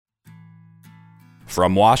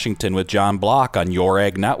From Washington with John Block on Your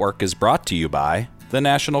Ag Network is brought to you by the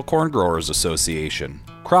National Corn Growers Association,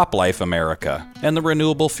 CropLife America, and the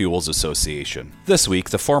Renewable Fuels Association. This week,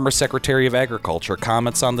 the former Secretary of Agriculture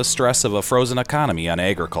comments on the stress of a frozen economy on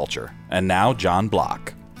agriculture. And now, John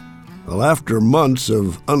Block. Well, after months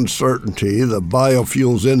of uncertainty, the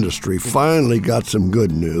biofuels industry finally got some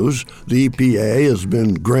good news. The EPA has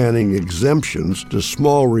been granting exemptions to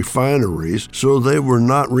small refineries so they were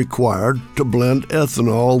not required to blend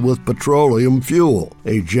ethanol with petroleum fuel.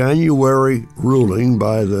 A January ruling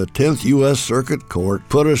by the 10th U.S. Circuit Court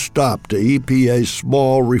put a stop to EPA's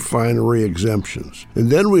small refinery exemptions. And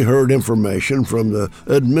then we heard information from the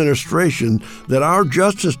administration that our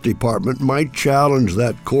Justice Department might challenge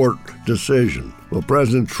that court decision. Well,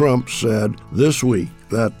 President Trump said this week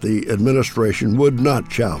that the administration would not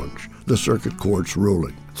challenge the Circuit Court's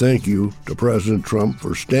ruling. Thank you to President Trump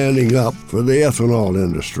for standing up for the ethanol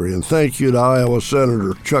industry, and thank you to Iowa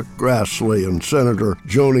Senator Chuck Grassley and Senator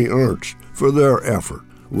Joni Ernst for their effort.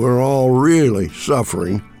 We're all really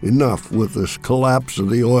suffering enough with this collapse of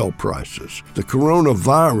the oil prices. The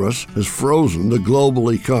coronavirus has frozen the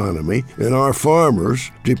global economy, and our farmers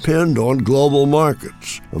depend on global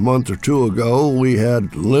markets. A month or two ago, we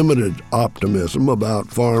had limited optimism about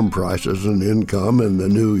farm prices and income in the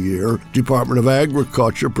new year. Department of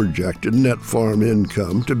Agriculture projected net farm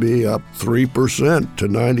income to be up 3% to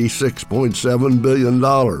 $96.7 billion.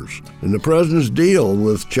 And the president's deal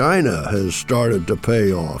with China has started to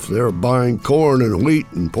pay off. They're buying corn and wheat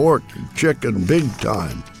and pork and chicken big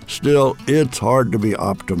time. Still, it's hard to be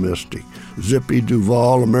optimistic. Zippy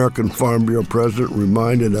Duvall, American Farm Bureau president,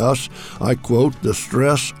 reminded us, I quote, "The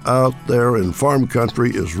stress out there in farm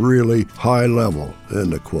country is really high level,"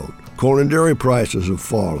 end of quote. Corn and dairy prices have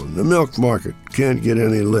fallen. The milk market can't get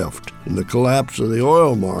any lift. And the collapse of the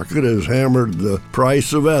oil market has hammered the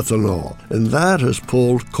price of ethanol, and that has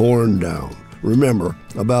pulled corn down. Remember,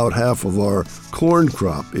 about half of our corn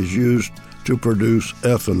crop is used to produce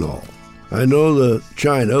ethanol. I know that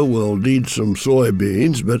China will need some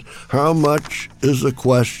soybeans, but how much is the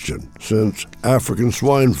question, since African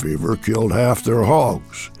swine fever killed half their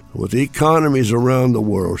hogs. With economies around the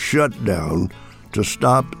world shut down to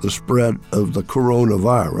stop the spread of the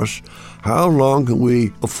coronavirus, how long can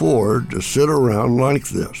we afford to sit around like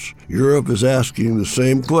this? Europe is asking the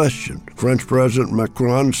same question. French President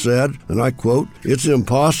Macron said, and I quote, "It's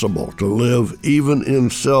impossible to live even in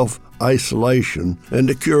self-isolation and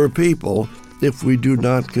to cure people if we do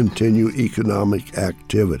not continue economic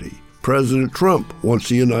activity." President Trump wants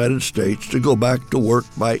the United States to go back to work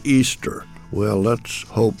by Easter. Well, let's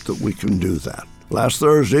hope that we can do that. Last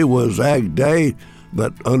Thursday was Ag Day,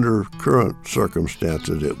 but under current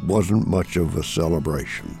circumstances, it wasn't much of a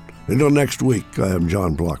celebration. Until next week, I am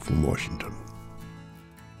John Block from Washington.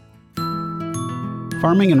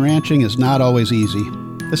 Farming and ranching is not always easy.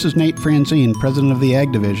 This is Nate Franzine, president of the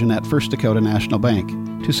Ag Division at First Dakota National Bank.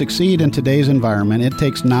 To succeed in today's environment, it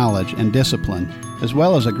takes knowledge and discipline, as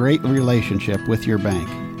well as a great relationship with your bank.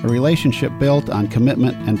 A relationship built on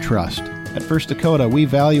commitment and trust. At First Dakota, we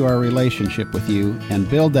value our relationship with you and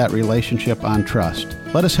build that relationship on trust.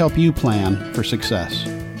 Let us help you plan for success.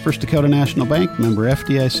 First Dakota National Bank, member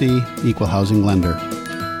FDIC, equal housing lender.